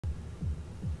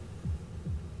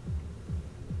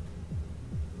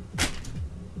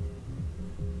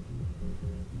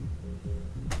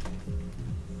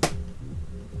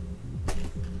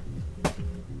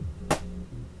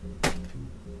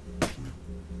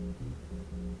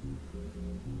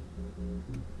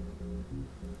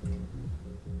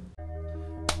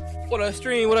What up,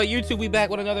 stream? What up, YouTube? We back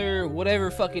with another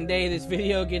whatever fucking day this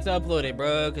video gets uploaded,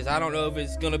 bro. Because I don't know if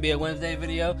it's gonna be a Wednesday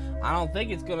video. I don't think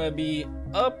it's gonna be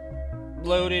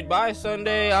uploaded by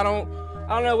Sunday. I don't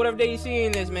know. Whatever day you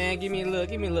seeing this, man, give me a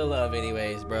little love,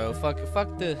 anyways, bro. Fuck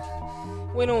the.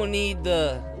 We don't need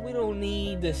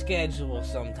the schedule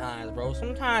sometimes, bro.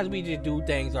 Sometimes we just do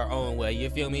things our own way. You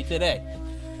feel me? Today,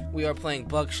 we are playing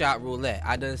Buckshot Roulette.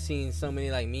 I done seen so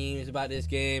many like memes about this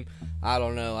game. I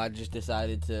don't know. I just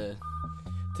decided to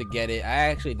get it. I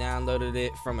actually downloaded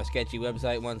it from a sketchy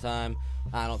website one time.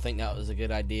 I don't think that was a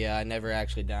good idea. I never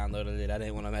actually downloaded it. I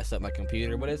didn't want to mess up my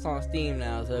computer, but it's on Steam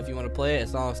now. So if you want to play it,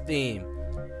 it's on Steam.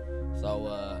 So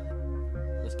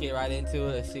let's get right into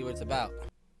it and see what it's about.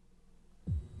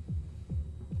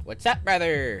 What's up,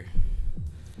 brother?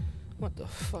 What the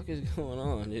fuck is going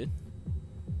on, dude?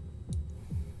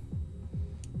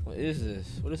 What is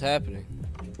this? What is happening?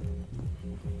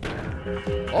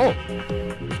 Oh!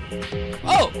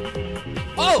 Oh!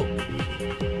 Oh!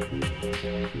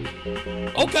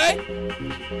 Okay!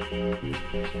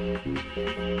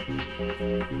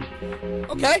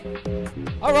 Okay!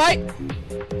 Alright!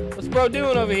 What's bro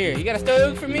doing over here? You got a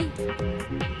stove for me?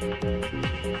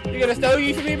 You got a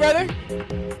stogie for me, brother?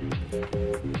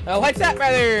 Oh, what's up,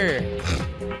 brother?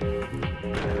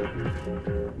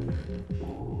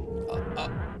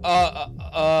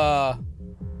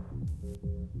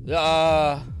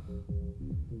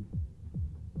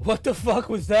 What the fuck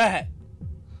was that?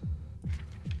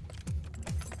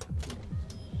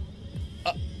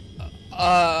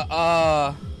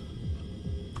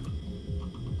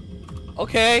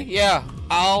 Okay, yeah,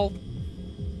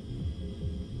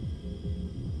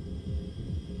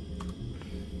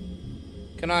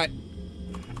 Can I,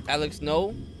 Alex,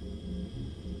 no?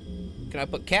 Can I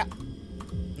put cap?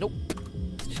 Nope.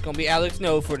 It's just gonna be Alex,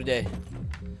 no for today.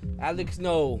 Alex,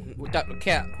 no, without the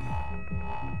cap.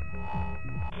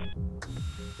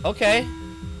 Okay.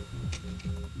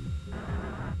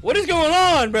 What is going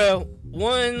on, bro?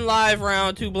 1 live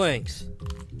round, 2 blanks.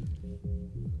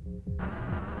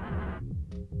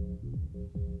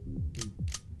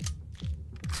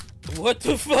 What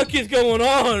the fuck is going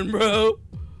on, bro?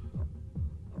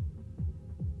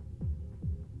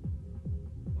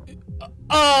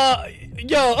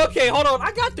 Yo, okay, hold on.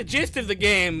 I got the gist of the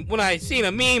game when I seen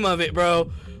a meme of it,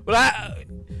 bro. But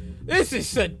this is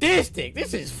sadistic.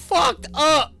 This is fucked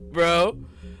up, bro.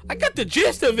 I got the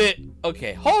gist of it.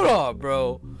 Okay, hold on,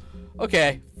 bro.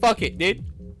 Okay, fuck it, dude.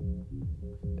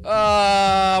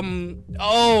 Oh,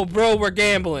 bro, we're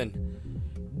gambling.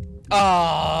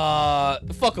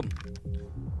 Fuck him.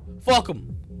 Fuck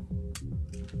him.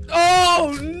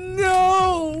 Oh,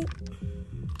 no.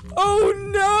 Oh,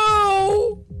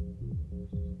 no.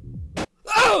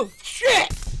 Oh, shit.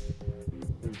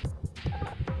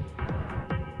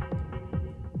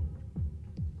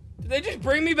 Did they just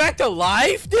bring me back to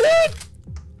life, dude?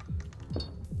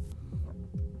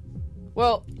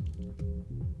 Well,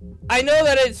 I know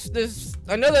that it's this.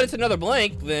 I know that it's another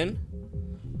blank, then.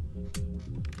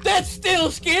 That's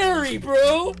still scary,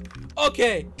 bro.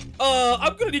 Okay,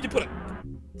 I'm gonna need to put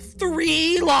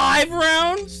 3 live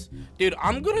rounds. Dude,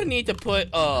 I'm gonna need to put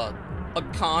a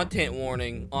content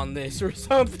warning on this or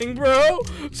something, bro.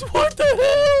 So what the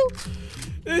hell?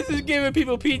 This is giving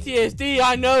people PTSD.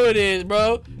 I know it is,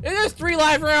 bro. And there's 3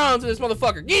 live rounds in this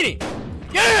motherfucker. Get him.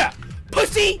 Yeah,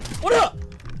 pussy. What up?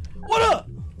 What up?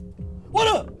 What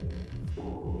up?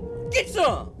 Get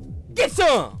some. Get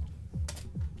some.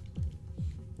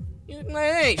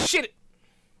 That ain't shit.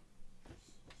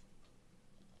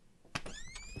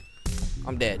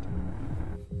 I'm dead.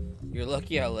 You're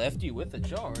lucky I left you with a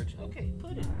charge. Okay,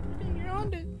 put it in your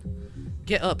own.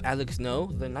 Get up, Alex. No,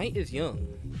 the night is young.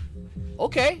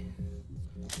 Okay.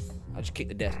 I just kicked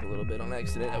the desk a little bit on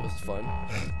accident. That was fun.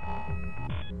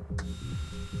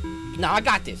 Nah, I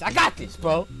got this. I got this,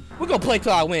 bro. We're gonna play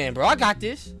till I win, bro. I got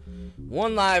this.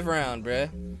 1 live round, bro.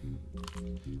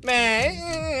 Man,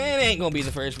 it ain't gonna be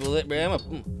the first bullet, bro.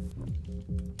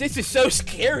 This is so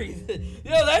scary.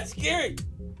 Yo, that's scary.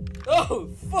 Oh,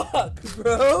 fuck,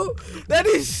 bro. That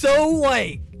is so,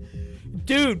 like,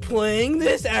 dude, playing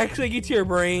this actually gets your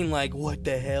brain like, what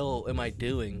the hell am I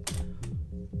doing?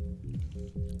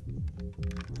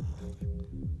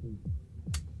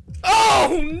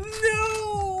 Oh,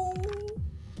 no.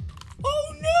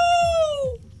 Oh,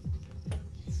 no.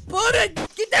 Put it.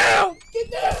 Get down.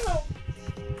 Get down.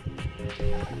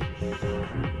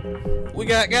 We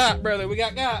got, brother. We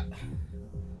got.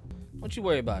 Don't you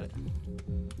worry about it.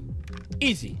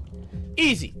 Easy.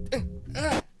 Easy.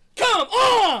 Come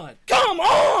on! Come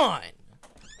on!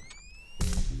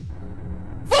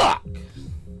 Fuck!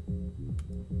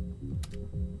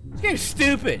 This game's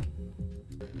stupid.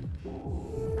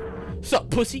 up,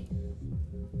 pussy?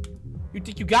 You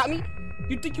think you got me?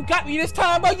 You think you got me this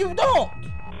time, but you don't.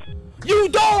 You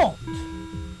don't.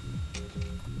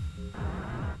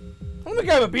 I'm gonna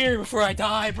grab a beer before I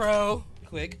die, bro.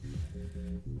 Quick.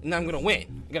 And then I'm gonna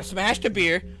win. I gotta smash the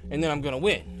beer, and then I'm gonna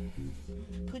win.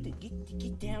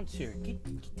 Get down, sir. Get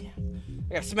down.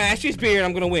 I gotta smash this beer, and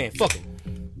I'm gonna win. Fuck it.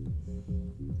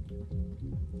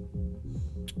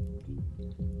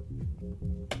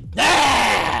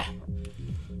 Ah!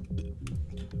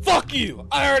 Fuck you!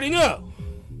 I already know!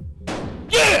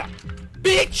 Yeah!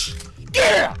 Bitch!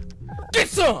 Yeah! Get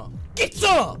some! Get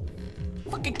some!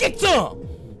 Fucking get some!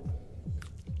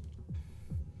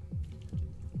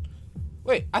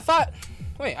 Wait, I thought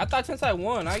since I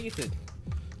won, I get to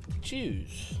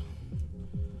choose.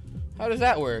 How does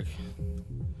that work?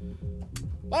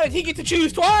 Why did he get to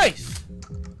choose twice?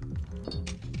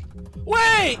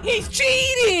 Wait, he's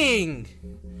cheating!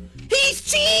 He's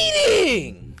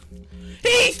cheating!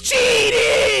 He's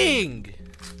cheating!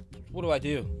 What do I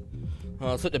do?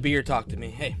 Let's let the beer talk to me.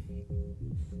 Hey,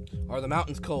 are the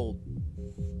mountains cold?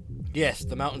 Yes,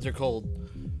 the mountains are cold.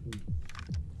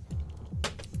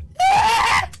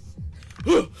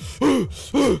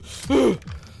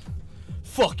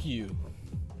 Fuck you.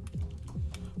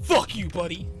 Fuck you,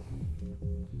 buddy.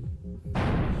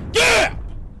 Yeah!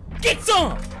 Get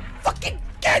some! Fucking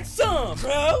get some,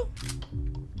 bro!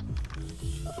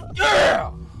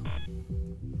 Yeah!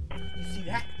 You see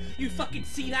that? You fucking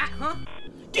see that, huh?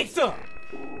 Get some!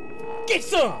 Get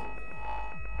some!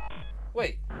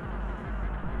 Wait.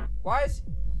 Why is...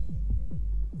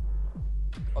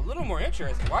 A little more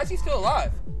interesting. Why is he still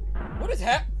alive? What is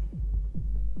that?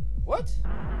 What?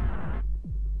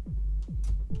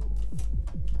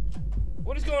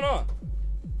 What is going on?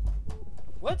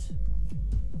 What?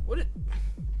 What is...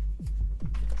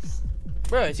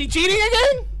 Bro, is he cheating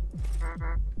again?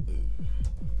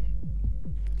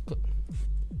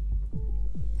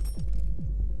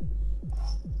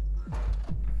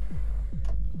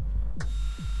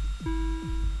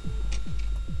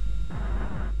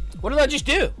 What did I just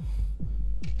do?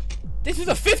 This is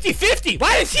a 50-50.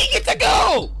 Why does he get to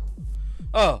go?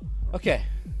 Oh, okay.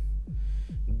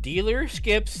 Dealer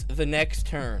skips the next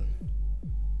turn.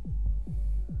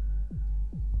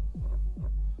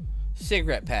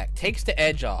 Cigarette pack. Takes the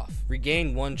edge off.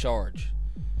 Regain 1 charge.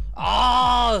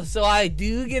 Oh, so I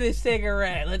do get a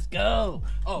cigarette. Let's go.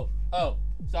 Oh,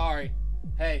 sorry.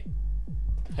 Hey,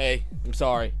 I'm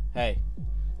sorry. Hey,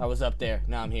 I was up there.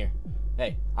 Now I'm here.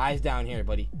 Hey, eyes down here,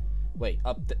 buddy. Wait,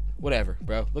 whatever,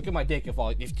 bro. Look at my dick if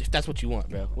that's what you want,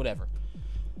 bro. Whatever.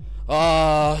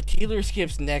 Dealer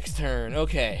skips next turn.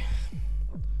 Okay.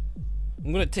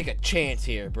 I'm gonna take a chance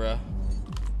here, bro.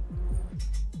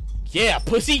 Yeah,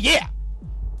 pussy, yeah!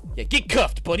 Yeah, get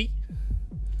cuffed, buddy.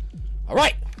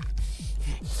 Alright.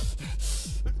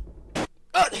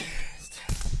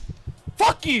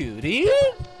 Fuck you, dude!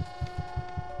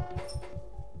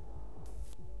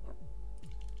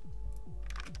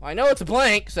 I know it's a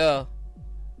blank, so...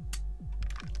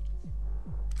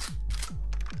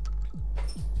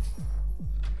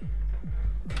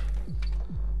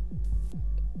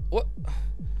 What?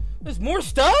 There's more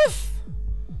stuff?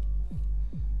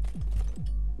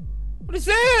 What is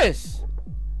this?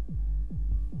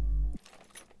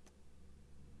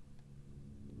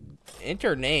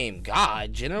 Enter name.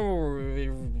 God, general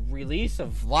release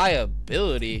of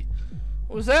liability.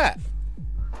 What was that?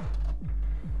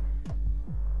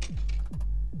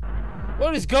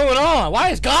 What is going on? Why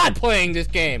is God playing this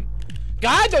game?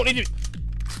 God don't need to...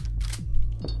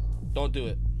 Don't do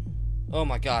it. Oh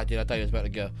my God, dude, I thought he was about to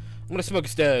go. I'm gonna smoke a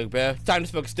stogie, bro. It's time to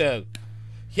smoke a stogie.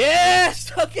 Yeah,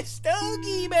 smoke a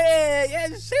stogie, man.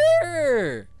 Yes,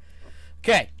 sir.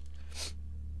 Okay.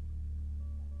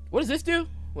 What does this do?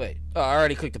 Wait. Oh, I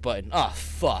already clicked the button. Oh,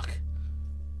 fuck.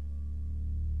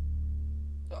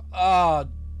 What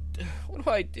do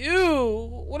I do?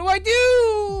 What do I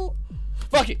do?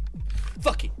 Fuck it.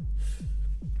 Fuck it.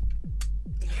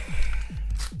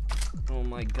 Oh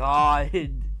my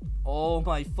God. Oh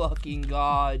my fucking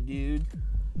God, dude.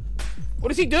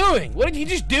 What is he doing? What did he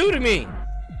just do to me?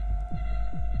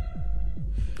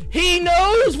 He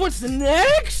knows what's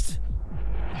next?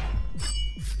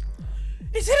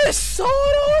 Is it a sawed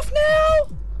off now?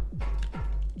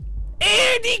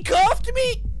 And he cuffed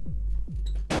me?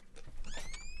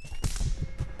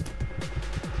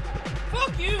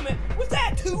 Fuck you, man. Was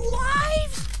that 2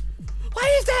 lives?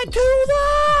 Why is that 2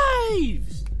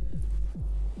 lives?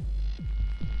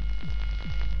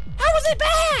 How is it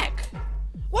back?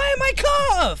 Why am I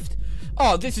cuffed?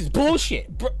 Oh, this is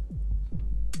bullshit, bro.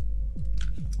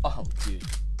 Oh, dude.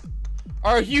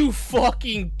 Are you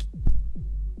fucking...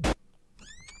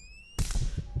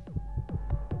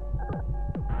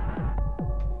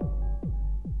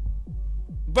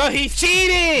 Bro, he's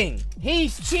cheating!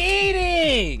 He's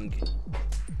cheating!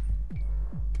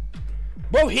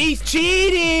 Bro, he's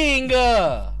cheating!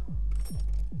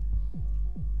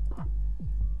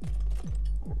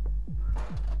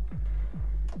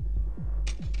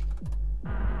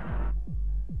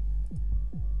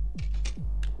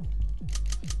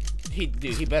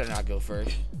 Dude, he better not go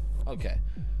first. Okay.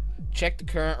 Check the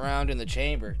current round in the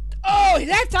chamber. Oh,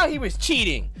 that's how he was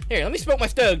cheating. Here, let me smoke my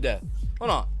stug, though.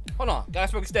 Hold on. Hold on. Gotta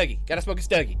smoke a stuggy. Gotta smoke a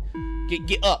stuggy.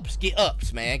 Get ups. Get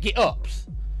ups, man. Get ups.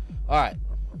 Alright.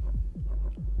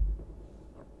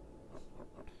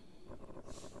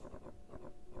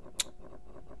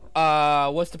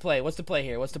 What's the play? What's the play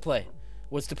here? What's the play?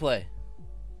 What's the play?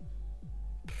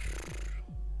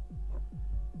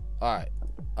 Alright.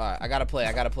 Alright, I gotta play.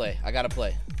 I gotta play. I gotta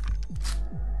play.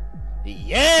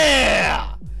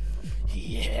 Yeah!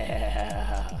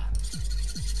 Yeah!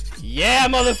 Yeah,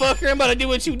 motherfucker! I'm about to do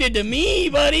what you did to me,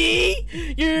 buddy!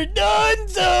 You're done,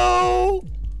 so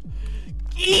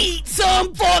eat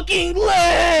some fucking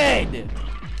lead!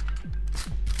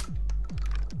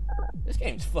 This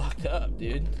game's fucked up,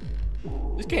 dude.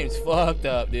 This game's fucked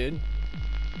up, dude.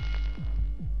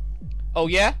 Oh,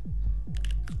 yeah?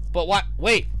 But why?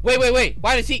 Wait.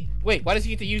 Why does he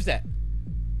get to use that?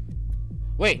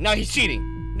 Wait, no, he's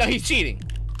cheating. No, he's cheating.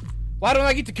 Why don't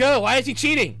I get to go? Why is he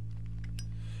cheating?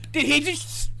 Did he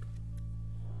just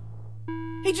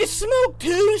smoked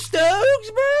 2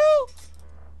 stoves, bro?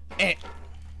 And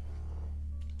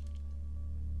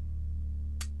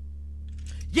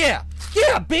yeah,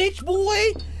 bitch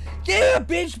boy. Yeah,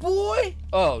 bitch boy.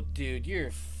 Oh, dude,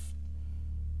 you're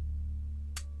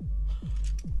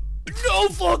no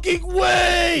fucking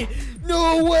way!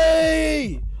 No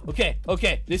way!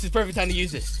 Okay, this is perfect time to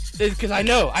use this. Because I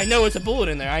know it's a bullet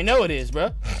in there. I know it is,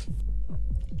 bro.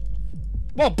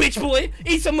 Come on, bitch boy!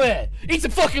 Eat some lead! Eat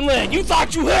some fucking lead! You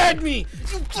thought you had me!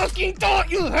 You fucking thought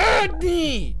you had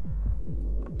me!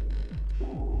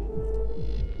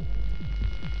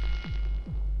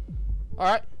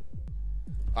 Alright.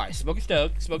 Alright, smoke a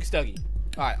stug. Smoke a stuggy.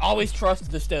 Alright, always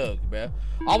trust the stug, bro.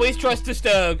 Always trust the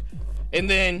stug. And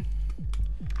then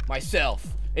myself.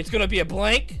 It's gonna be a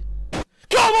blank.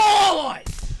 Come on!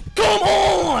 Come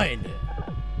on!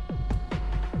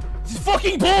 This is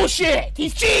fucking bullshit!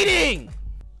 He's cheating!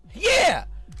 Yeah!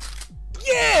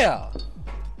 Yeah!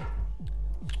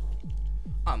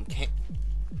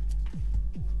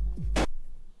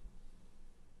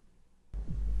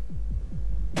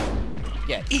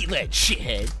 Yeah, eat lead,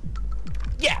 shithead.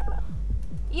 Yeah!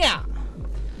 Yeah!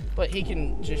 But he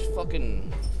can just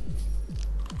fucking...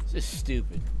 This is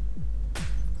stupid.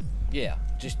 Yeah,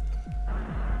 just...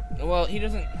 Well, he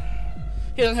doesn't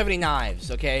have any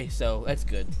knives, okay? So, that's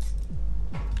good.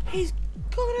 He's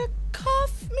gonna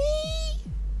cuff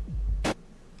me?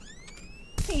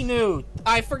 He knew.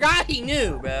 I forgot he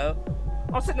knew, bro.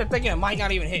 I was sitting there thinking it might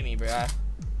not even hit me, bro.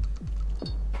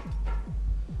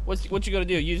 What you gonna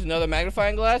do? Use another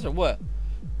magnifying glass or what?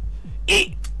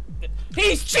 He's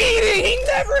cheating! He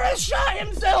never has shot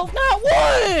himself, not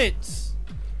once!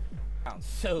 Sounds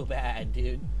so bad,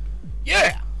 dude.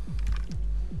 Yeah!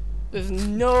 There's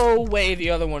no way the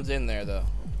other one's in there, though.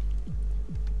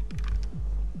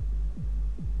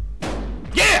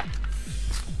 Yeah!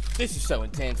 This is so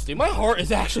intense, dude. My heart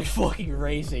is actually fucking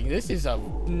racing. This is a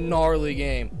gnarly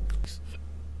game.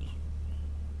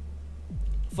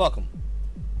 Fuck him.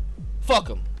 Fuck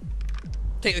him.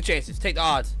 Take the chances. Take the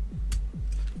odds.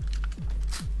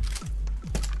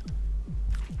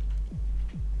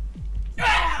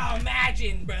 Ah,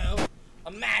 imagine, bro.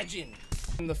 Imagine.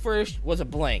 And the first was a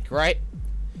blank, right?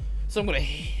 So I'm gonna...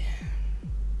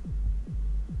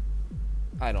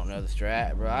 I don't know the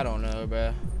strat, bro. I don't know,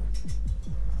 bro.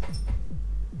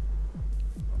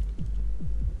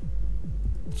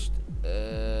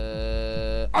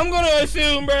 I'm gonna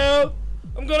assume, bro.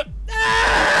 I'm gonna...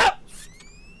 Ah!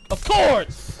 Of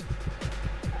course!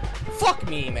 Fuck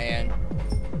me, man.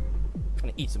 I'm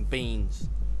gonna eat some beans.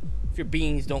 If your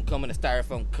beans don't come in a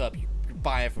styrofoam cup, you're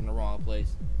buying from the wrong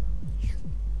place.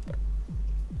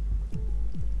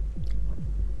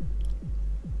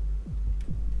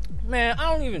 Man,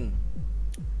 I don't even...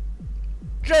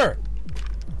 Sure.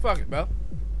 Fuck it, bro.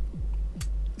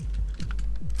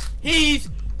 He's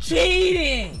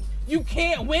cheating! You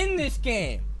can't win this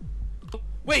game!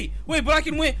 Wait, but I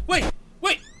can win. Wait!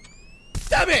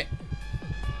 Stop it!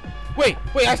 Wait,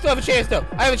 I still have a chance, though.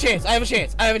 I have a chance,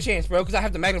 bro, because I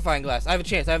have the magnifying glass. I have a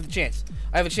chance.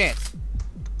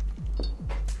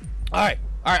 Alright,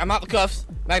 I'm out the cuffs.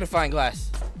 Magnifying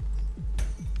glass.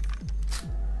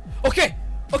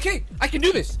 Okay, I can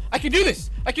do this.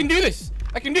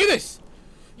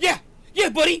 Yeah, Yeah,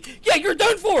 buddy. Yeah, you're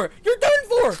done for. You're done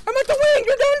for. I'm at the wing.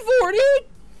 You're done for, dude.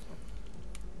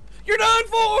 You're done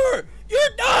for.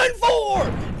 You're done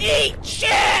for. Eat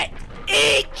shit.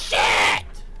 Eat shit.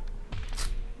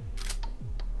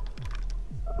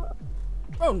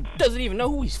 Bro doesn't even know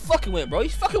who he's fucking with, bro.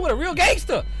 He's fucking with a real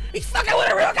gangster. He's fucking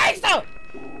with a real gangster.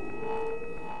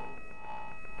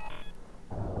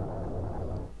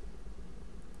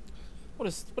 What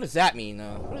does that mean?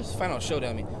 What does Final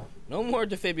Showdown mean? No more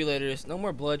defibrillators, no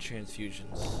more blood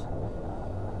transfusions.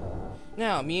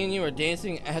 Now, me and you are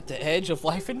dancing at the edge of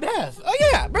life and death. Oh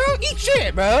yeah, bro, eat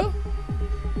shit, bro.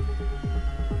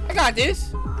 I got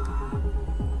this.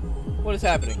 What is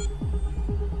happening?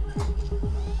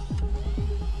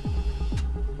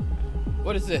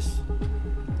 What is this?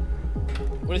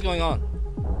 What is going on?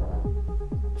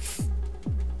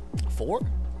 4?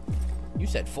 You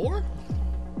said 4?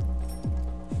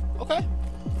 Okay.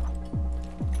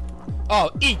 Oh,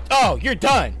 eat. Oh, you're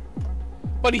done.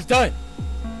 But he's done.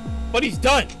 But he's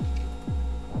done.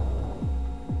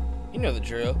 You know the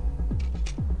drill.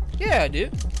 Yeah,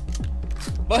 dude.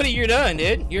 Buddy, you're done,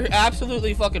 dude. You're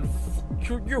absolutely fucking...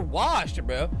 You're washed,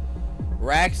 bro.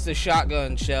 Racks the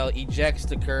shotgun shell, ejects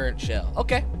the current shell.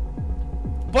 Okay.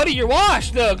 Buddy, you're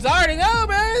washed, though, because I already know,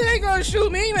 man. They ain't gonna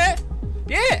shoot me, man.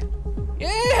 Yeah.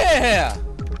 Yeah.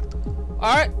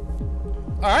 Alright.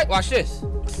 Alright, watch this.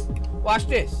 Watch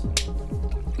this.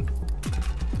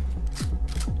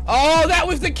 Oh, that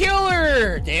was the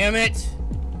killer! Damn it.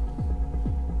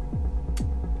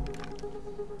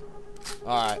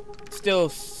 Alright. Still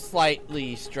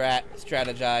slightly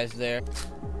strategized there.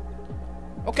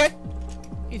 Okay.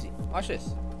 Easy. Watch this.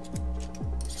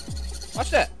 Watch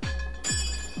that.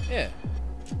 Yeah.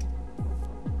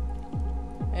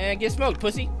 And get smoked,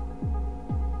 pussy.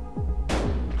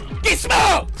 Get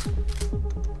smoked!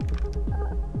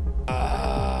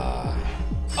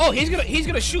 Oh, he's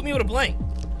gonna shoot me with a blank.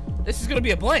 This is gonna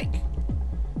be a blank.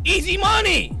 Easy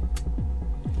money!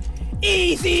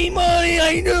 Easy money,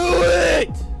 I knew it!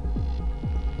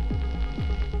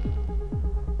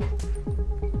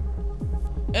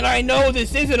 And I know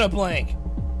this isn't a blank.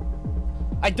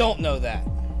 I don't know that.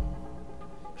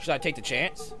 Should I take the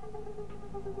chance?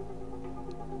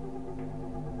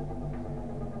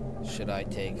 Should I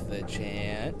take the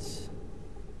chance?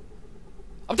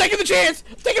 I'm taking the chance!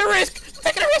 I'm taking a risk! I'm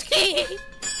taking a risk!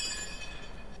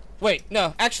 Wait,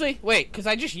 no, actually, wait, because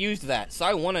I just used that, so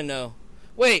I want to know.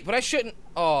 Wait, but I shouldn't.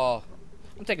 Oh,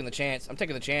 I'm taking the chance. I'm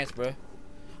taking the chance, bro. I'm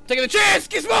taking the chance!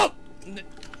 Get smoked!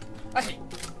 I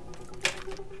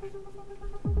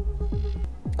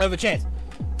have a chance.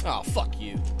 Oh, fuck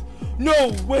you.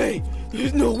 No way!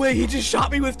 There's no way he just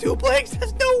shot me with 2 blanks!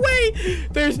 There's no way!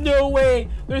 There's no way!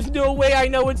 There's no way I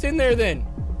know what's in there then!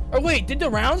 Or wait, did the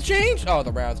rounds change? Oh,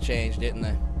 the rounds changed, didn't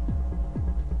they?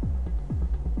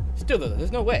 Still though,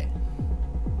 there's no way.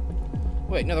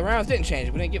 Wait, no, the rounds didn't change.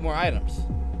 We didn't get more items.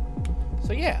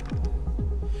 So yeah.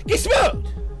 Get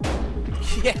smoked!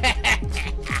 Yeah!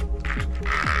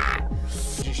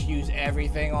 Just use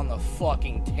everything on the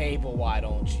fucking table, why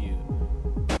don't you?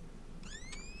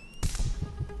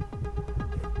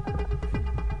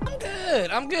 I'm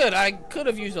good, I'm good. I could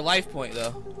have used a life point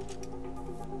though.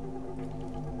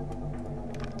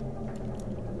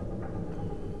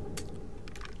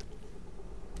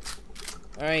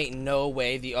 There ain't no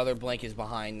way the other blank is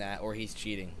behind that, or he's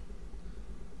cheating.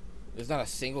 There's not a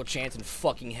single chance in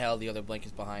fucking hell the other blank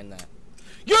is behind that.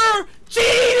 You're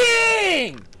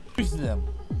cheating! Use them.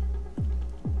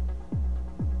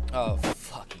 Oh,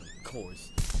 fucking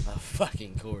course. A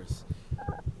fucking course.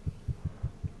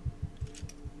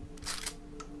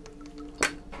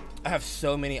 I have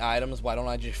so many items, why don't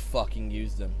I just fucking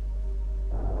use them?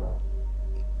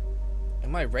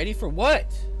 Am I ready for what?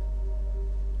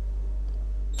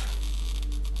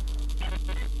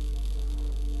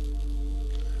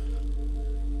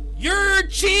 You're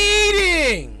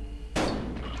cheating!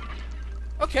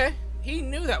 Okay, he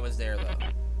knew that was there though.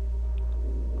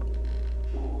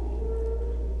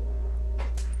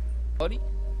 Buddy?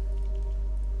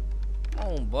 Come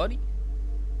on, buddy.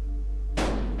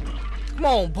 Come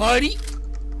on, buddy!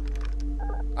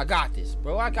 I got this,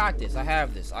 bro. I got this. I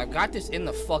have this. I got this in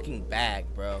the fucking bag,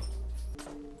 bro.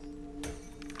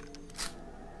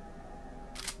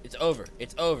 It's over.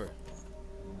 It's over.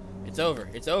 It's over.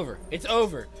 It's over. It's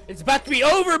over. It's about to be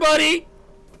over, buddy!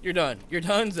 You're done. You're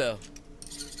done, though.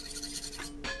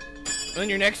 And then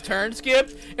your next turn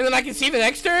skipped, and then I can see the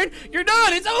next turn. You're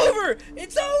done. It's over.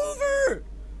 It's over.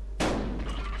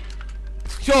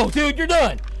 Yo, dude, you're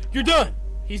done. You're done.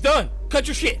 He's done. Cut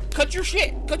your shit. Cut your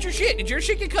shit. Cut your shit. Did your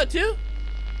shit get cut too?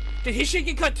 Did his shit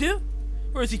get cut too?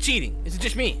 Or is he cheating? Is it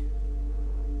just me?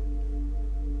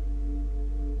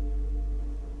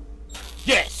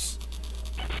 Yes!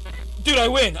 Dude, I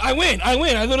win! I win! I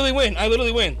win! I literally win! I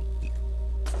literally win!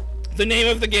 The name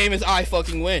of the game is I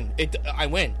fucking win. I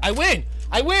win. I win!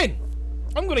 I win!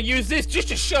 I'm gonna use this just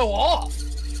to show off.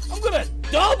 I'm gonna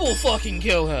double fucking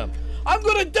kill him. I'm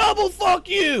gonna double fuck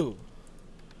you!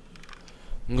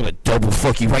 I'm gonna double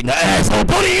fuck you right in the asshole,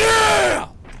 buddy! Yeah!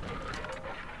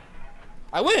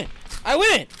 I win! I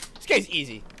win! This game's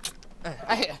easy.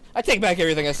 I take back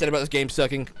everything I said about this game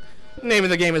sucking. The name of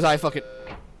the game is I fucking...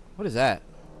 What is that?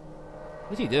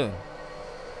 What's he doing?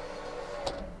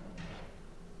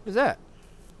 What is that?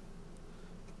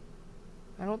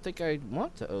 I don't think I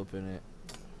want to open it.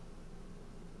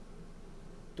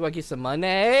 Do I get some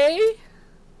money?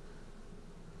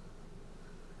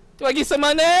 Do I get some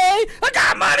money? I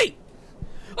got money!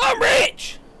 I'm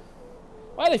rich!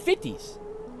 Why are they 50s?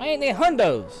 Why ain't they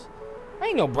hundos? I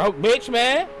ain't no broke bitch,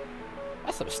 man.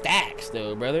 That's some stacks,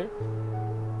 though, brother.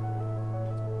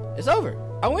 It's over.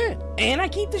 I win. And I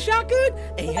keep the shotgun.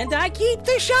 And I keep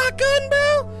the shotgun,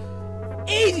 bro.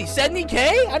 Easy.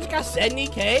 70K? I just got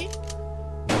 70K.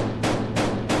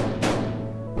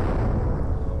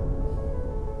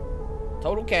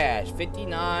 Total cash.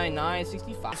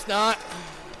 59,965. It's not.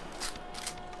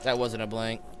 That wasn't a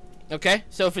blank. Okay.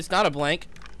 So if it's not a blank,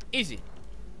 easy.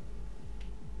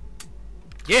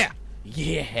 Yeah.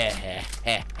 Yeah.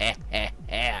 And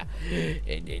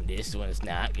then this one's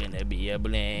not gonna be a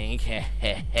blank.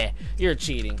 You're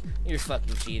cheating. You're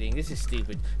fucking cheating. This is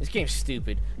stupid. This game's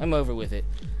stupid. I'm over with it.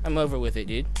 I'm over with it,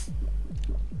 dude.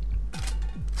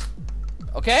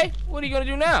 Okay? What are you gonna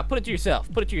do now? Put it to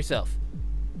yourself. Put it to yourself.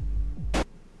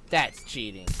 That's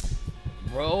cheating.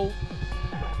 Bro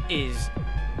is...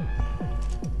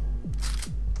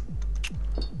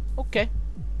 Okay.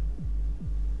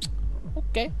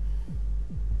 Okay.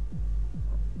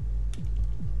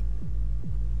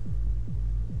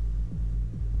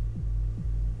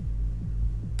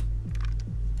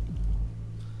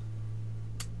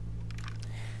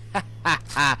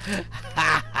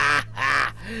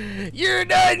 You're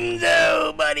done,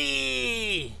 so,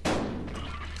 buddy.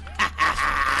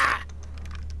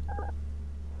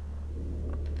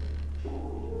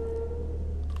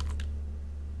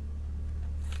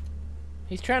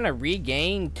 He's trying to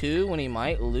regain 2 when he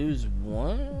might lose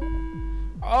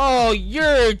 1. Oh,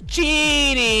 you're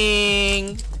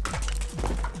cheating.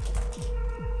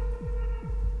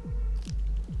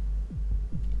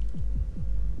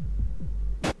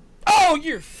 Oh,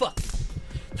 you're fucking.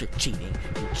 You're cheating.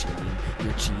 You're cheating.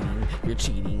 You're cheating. You're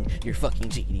cheating. You're fucking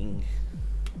cheating.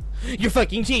 You're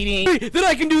fucking cheating. Wait, then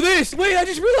I can do this. Wait, I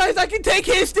just realized I can take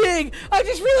his thing. I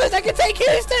just realized I can take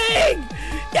his thing.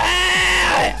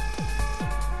 Yeah!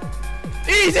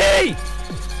 Easy!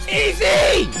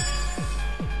 Easy!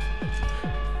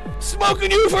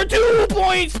 Smoking you for 2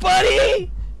 points, buddy!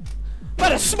 I'm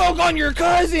gonna smoke on your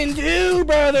cousin too,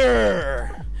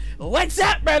 brother! What's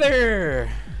up, brother?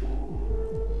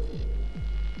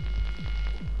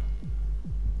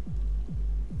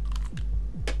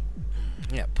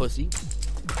 Yeah, pussy.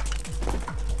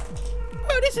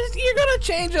 Oh, this is... You're gonna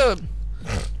change him!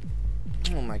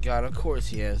 Oh my god, of course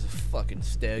he has a fucking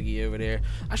stogie over there.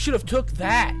 I should have took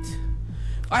that.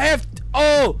 I have...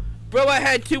 Oh! Bro, I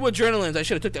had 2 adrenalines. I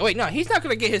should have took that. Wait, no, he's not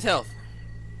gonna get his health.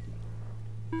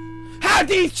 How'd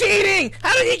he's cheating?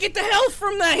 How did he get the health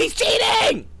from that? He's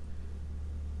cheating!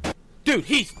 Dude,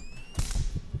 he's...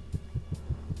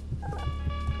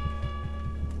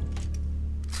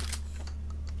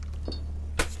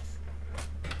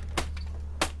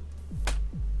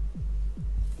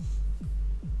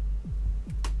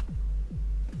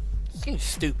 This game's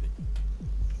stupid.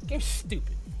 This game's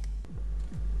stupid.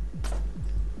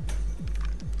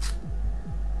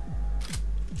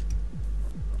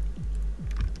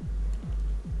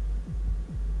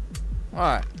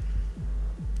 Alright.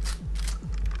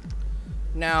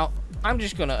 Now, I'm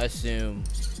just gonna assume.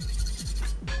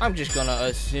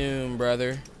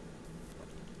 Brother.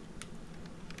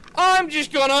 I'm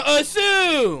just gonna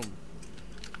assume!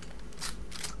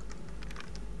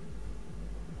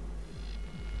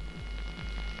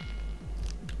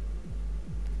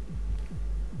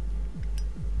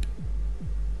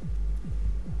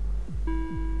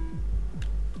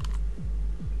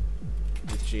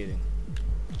 He's cheating.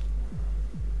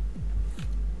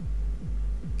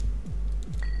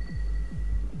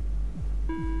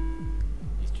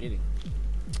 He's cheating.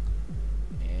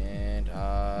 And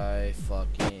I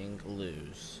fucking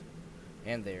lose.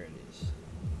 And there it is.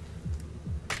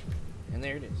 And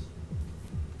there it is.